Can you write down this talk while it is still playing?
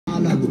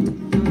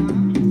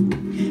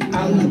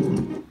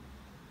Alabu.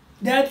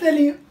 They are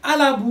telling you,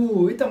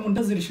 Alabu. Ita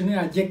muntazir shunu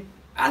ya Jack.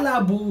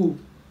 Alabu.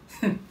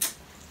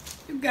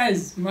 You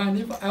guys,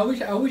 man, I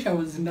wish I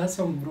was in that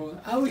song, bro.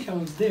 I wish I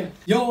was there.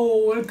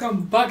 Yo,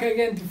 welcome back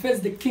again to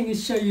Face the King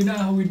show. You know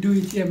how we do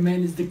it here,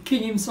 man. It's the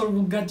King himself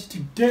who got you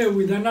today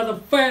with another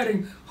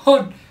firing,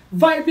 hot,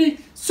 vibey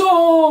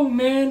song,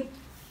 man.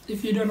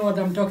 If you don't know what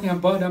I'm talking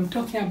about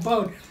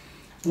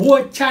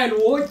Warchild.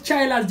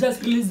 Warchild has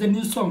just released a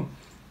new song,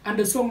 and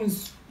the song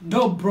is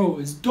dope, bro.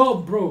 It's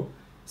dope, bro.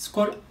 It's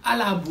called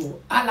Alabu.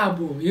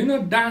 Alabu. You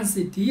know, dance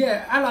it.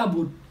 Yeah,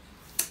 Alabu.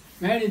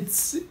 Man,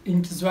 it's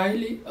in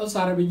Kiswahili, also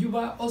Arabic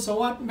Juba, also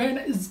what? Man,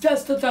 it's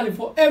just totally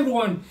for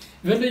everyone.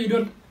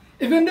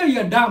 Even though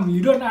you're dumb,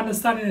 you don't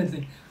understand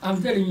anything, I'm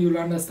telling you, you'll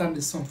understand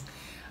this song.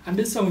 And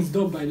this song is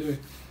dope, by the way.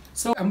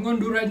 So I'm going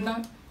to do right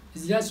now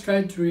is just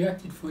try to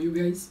react it for you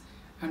guys,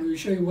 and we'll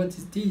show you what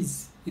it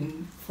is.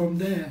 From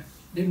there,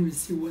 then we'll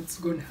see what's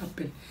going to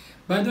happen.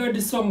 By the way,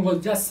 this song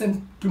was just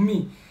sent to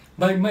me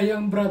by my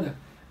young brother,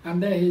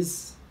 and there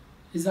is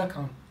his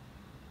account.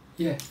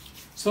 Yeah,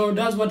 so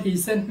that's what he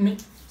sent me.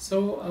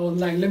 So I was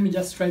like, let me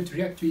just try to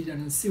react to it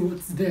and see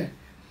what's there.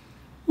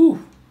 Ooh,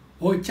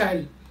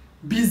 Warchild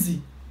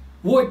Bezzy.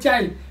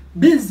 Warchild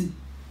Bezzy.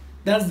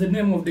 That's the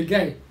name of the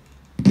guy.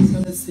 So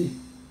let's see.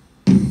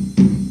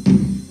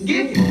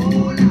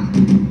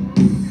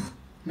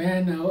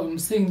 Man, I'm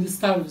saying this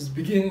stuff is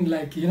beginning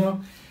like, you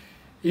know,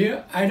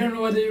 yeah, I don't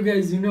know whether you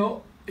guys, you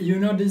know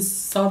this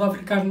South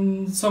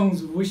African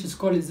songs, which is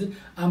called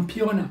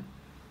Ampiona.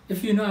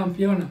 If you know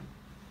Ampiona,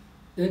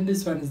 then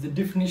this one is the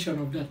definition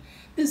of that.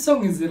 This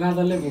song is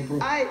another level, bro.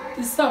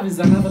 This stuff is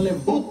another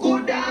level.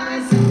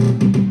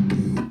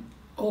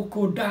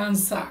 Oko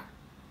dancer.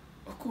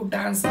 Oko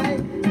dancer.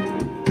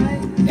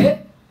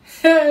 Hey,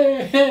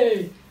 hey,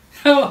 hey.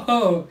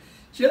 Oh,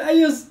 should I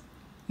use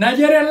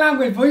Nigerian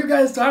language for you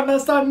guys to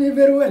understand me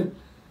very well?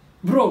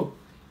 Bro,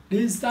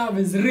 this stuff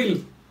is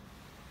real.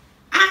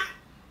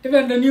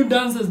 Even the new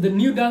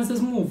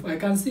dancers move. I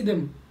can see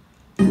them.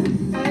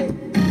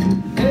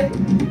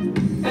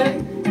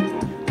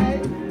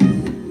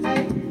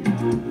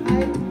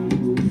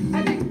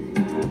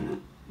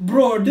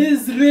 Bro,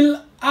 this is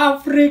real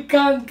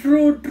African,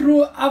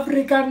 true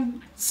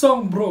African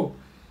song, bro.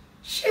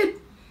 Shit,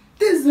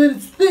 this is the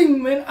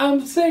thing, man.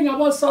 I'm saying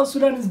about South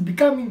Sudan is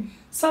becoming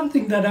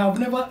something that I've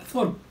never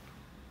thought.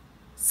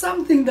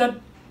 Something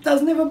that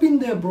has never been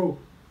there, bro.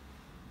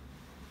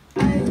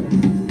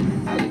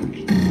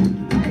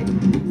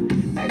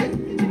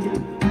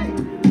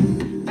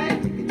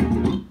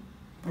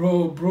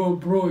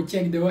 Bro,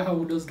 check the way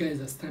how those guys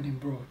are standing,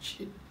 bro.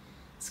 Shit,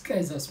 these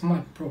guys are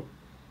smart, bro.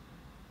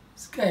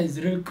 This guy is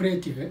real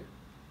creative, eh?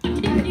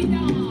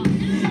 Alabu.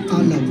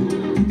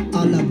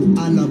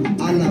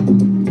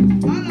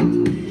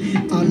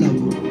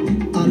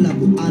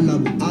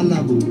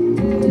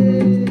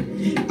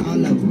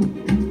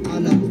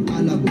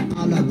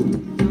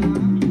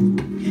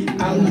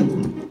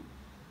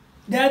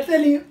 They are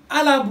telling you,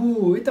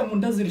 Alabu. Ita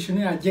muntazir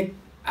shunu ya Jack.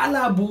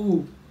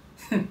 Alabu.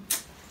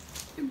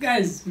 You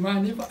guys,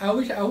 man, I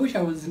wish I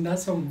was in that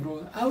song,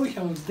 bro. I wish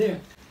I was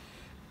there.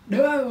 The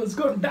way I was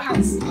going to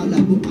dance.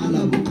 Alabu.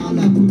 Alabu.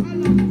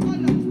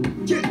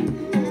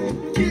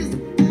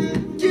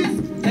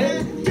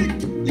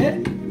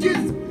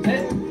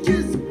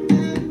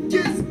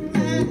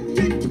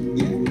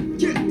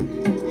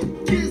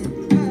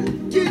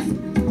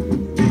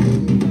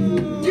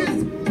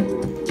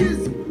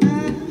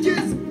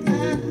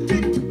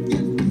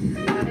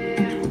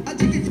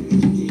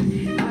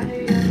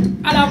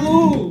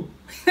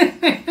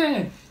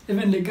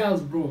 Even the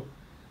girls, bro.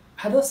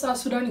 Are those South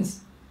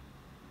Sudanese?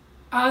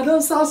 Are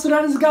those South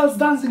Sudanese girls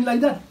dancing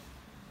like that?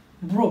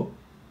 Bro.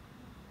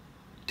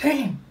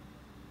 Damn.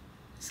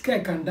 This guy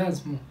can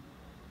dance more.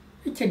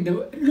 You check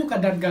look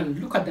at that girl.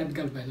 Look at that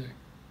girl, by the way.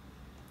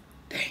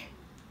 Damn.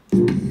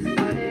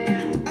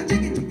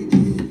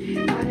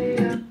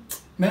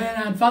 Man,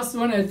 at first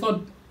when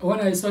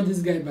I saw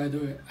this guy, by the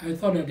way, I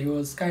thought that he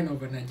was kind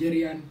of a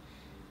Nigerian.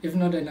 If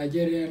not a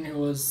Nigerian, he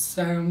was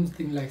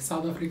something like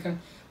South African.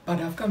 But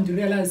I've come to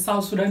realize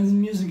South Sudanese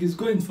music is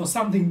going for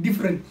something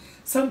different,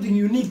 something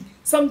unique,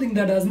 something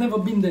that has never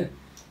been there.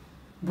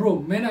 Bro,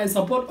 man, I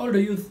support all the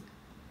youth.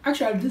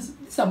 Actually, these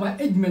are my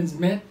age mates,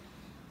 man.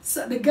 These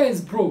are the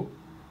guys, bro.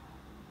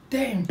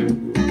 Damn.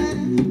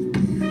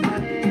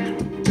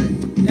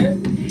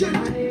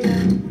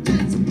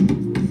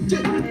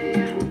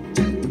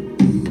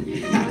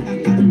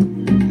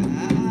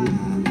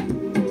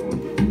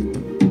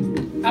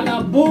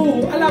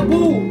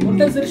 Alabu.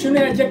 Muntazir shunu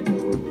ya Jack.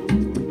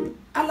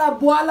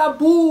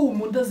 Alabu.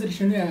 Muntazir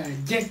shunu ya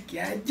Jack.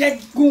 Ya Jack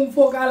gun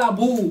fog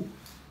Alabu.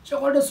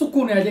 Shoko da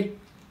sukun ya Jack.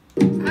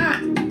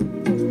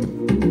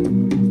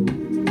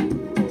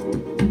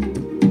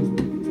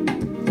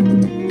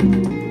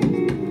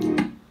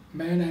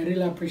 Man, I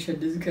really appreciate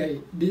this guy.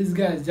 This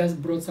guy has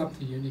just brought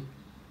something unique.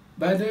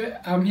 By the way,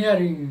 I'm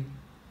hearing.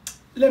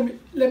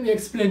 Let me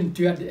explain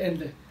to you at the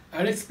end.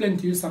 I'll explain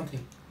to you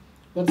something.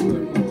 What's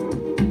going on?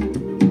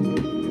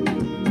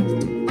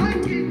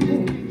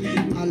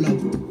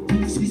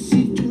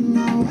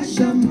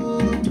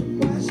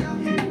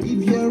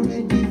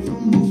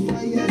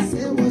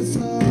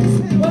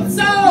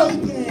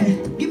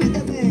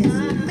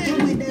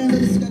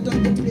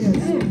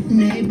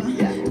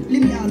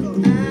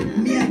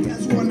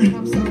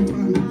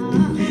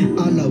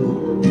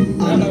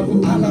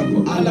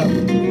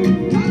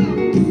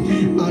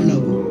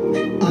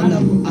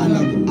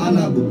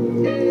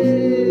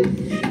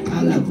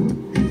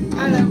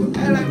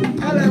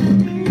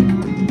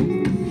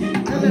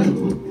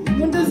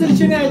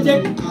 Man,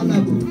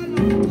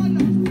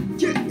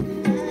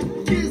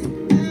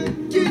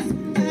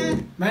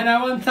 I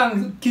want to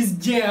thank Kiss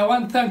J. I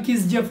want to thank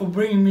Kiss J for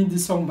bringing me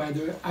this song, by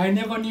the way. I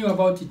never knew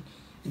about it.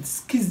 It's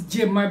Kiss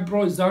J, my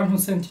bro, is the one who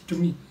sent it to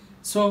me.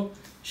 So,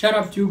 shout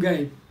out to you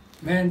guys.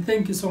 Man,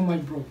 thank you so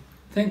much, bro.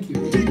 Thank you.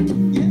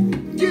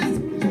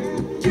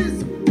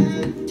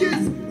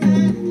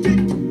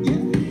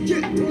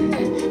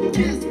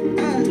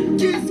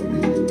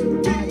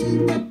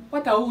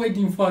 What are we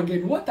waiting for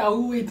again? What are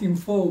we waiting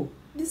for?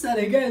 These are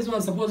the guys who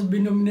are supposed to be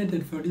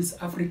nominated for this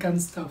African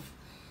stuff.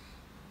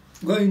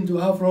 Going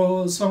to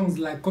Afro songs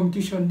like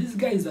competition. These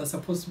guys are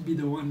supposed to be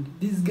the one.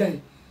 This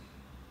guy.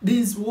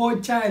 This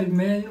Warchild,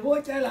 man.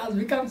 Warchild has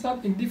become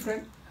something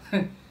different.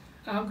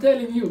 I'm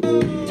telling you.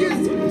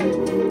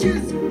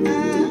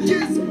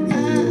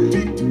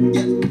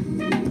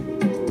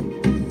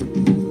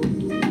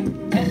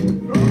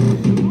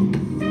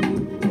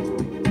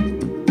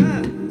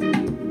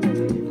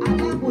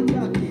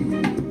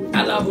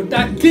 Alabu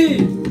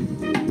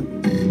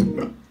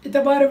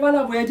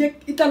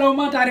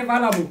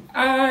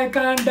I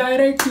can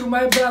direct you,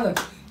 my brother.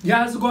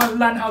 Just go and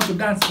learn how to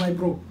dance, my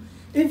bro.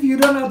 If you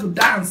don't know how to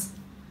dance,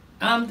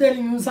 I'm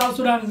telling you, South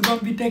Sudan is going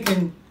to be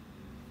taken.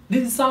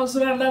 This South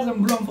Sudan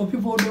doesn't belong for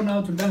people who don't know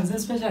how to dance,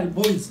 especially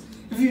boys.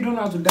 If you don't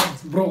know how to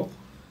dance, bro,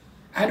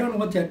 I don't know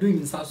what you're doing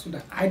in South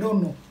Sudan. I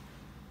don't know.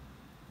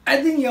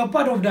 I think you're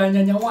part of the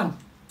Anyanya one.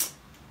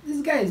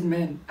 These guys,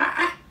 man.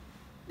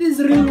 These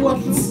real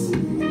ones.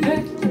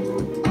 Eh?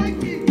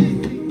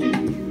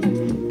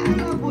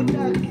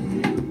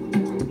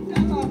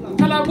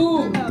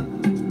 Alabu.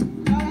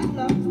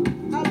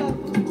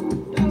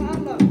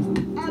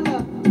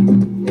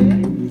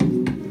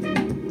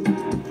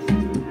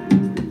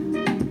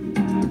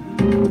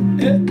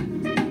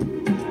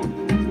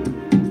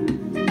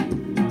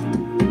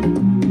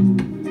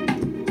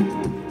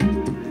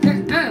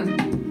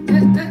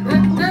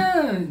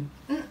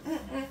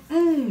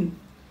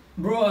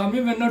 Bro, I'm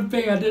even not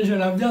paying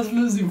attention. I'm just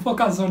losing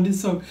focus on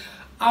this song.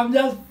 I'm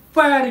just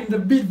firing the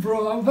beat,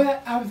 bro.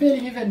 I'm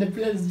feeling even the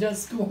place is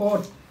just too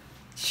hot.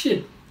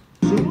 Shit.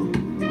 Eh?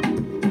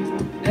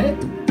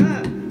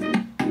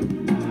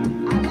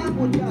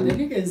 The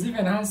nigga is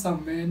even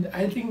handsome, man.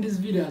 I think this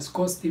video has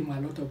cost him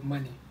a lot of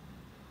money.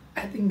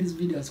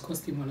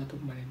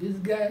 This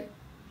guy,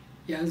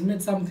 he has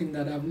made something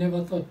that I've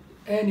never thought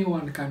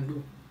anyone can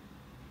do.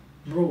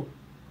 Bro,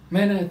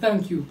 man, I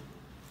thank you.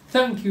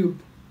 Thank you.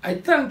 I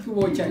thank you,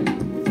 Warchild.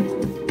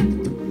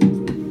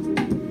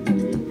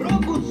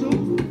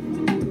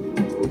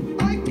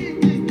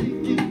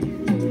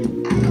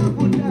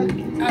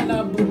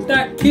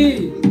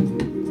 Alabutaki.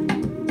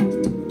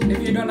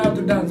 If you don't know how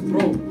to dance,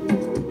 bro,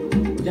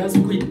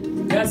 just quit.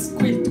 Just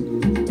quit.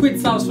 Quit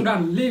South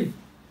Sudan. Leave.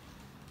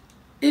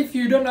 If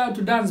you don't know how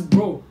to dance,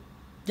 bro,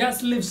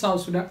 just leave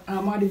South Sudan.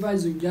 I'm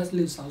advising you, just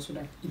leave South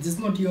Sudan. It is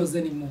not yours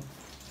anymore.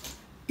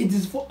 It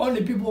is for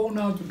only people who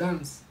know how to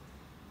dance.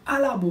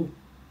 Alabu.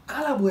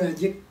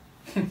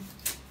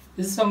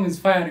 This song is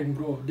firing,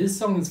 bro.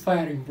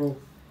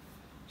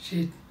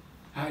 Shit.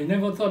 I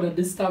never thought that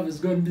this stuff is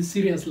going to be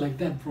serious like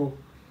that, bro.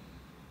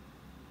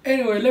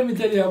 Anyway, let me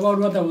tell you about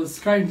what I was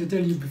trying to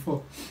tell you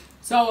before.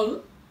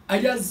 So I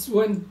just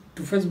went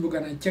to Facebook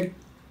and I checked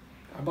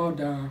about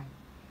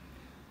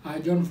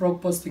John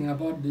Frog posting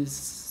about this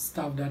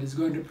stuff that is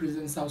going to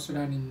represent South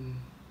Sudan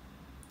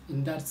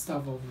in that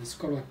stuff of it's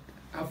called what?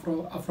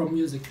 Afro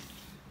music.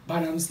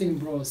 But I'm saying,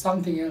 bro,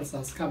 something else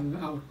has come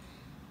out.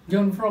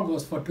 John Frog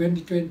was for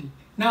 2020.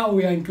 Now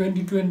we are in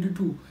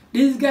 2022.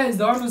 This guy is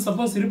the one who's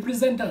supposed to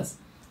represent us.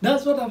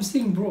 That's what I'm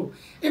saying, bro.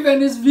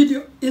 Even his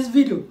video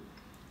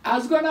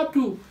has gone up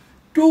to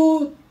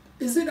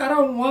is it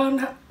around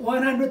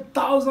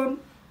 100,000?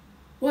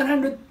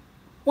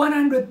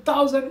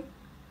 100,000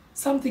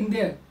 something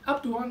there.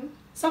 Up to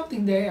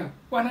something there.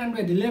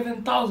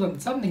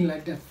 111,000, something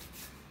like that.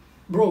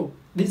 Bro,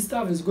 this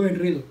stuff is going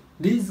real.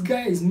 This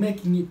guy is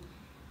making it.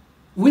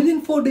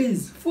 Within 4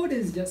 days,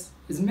 just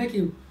is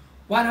making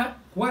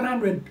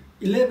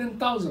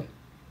 111,000.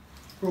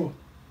 Bro,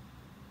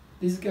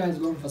 this guy is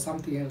going for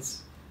something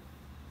else.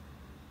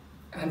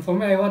 And for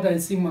me, what I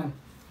see, man,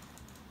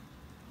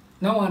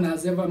 no one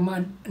has ever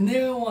made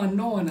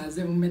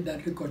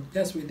that record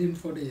just within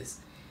 4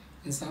 days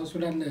in South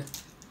Sudan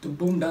to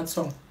boom that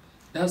song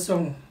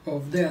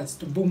of theirs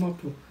to boom up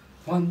to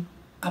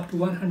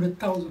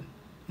 100,000.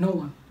 No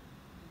one.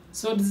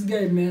 So this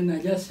guy, man,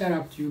 I just shout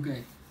out to you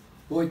guys.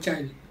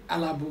 Warchild,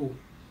 Alabu.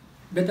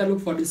 Better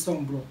look for this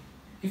song, bro.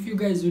 If you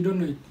guys don't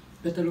know it,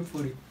 better look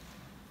for it.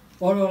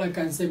 All I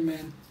can say,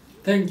 man,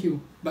 thank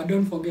you. But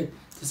don't forget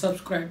to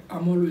subscribe.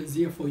 I'm always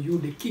here for you,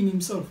 the king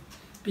himself.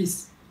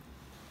 Peace.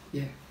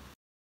 Yeah.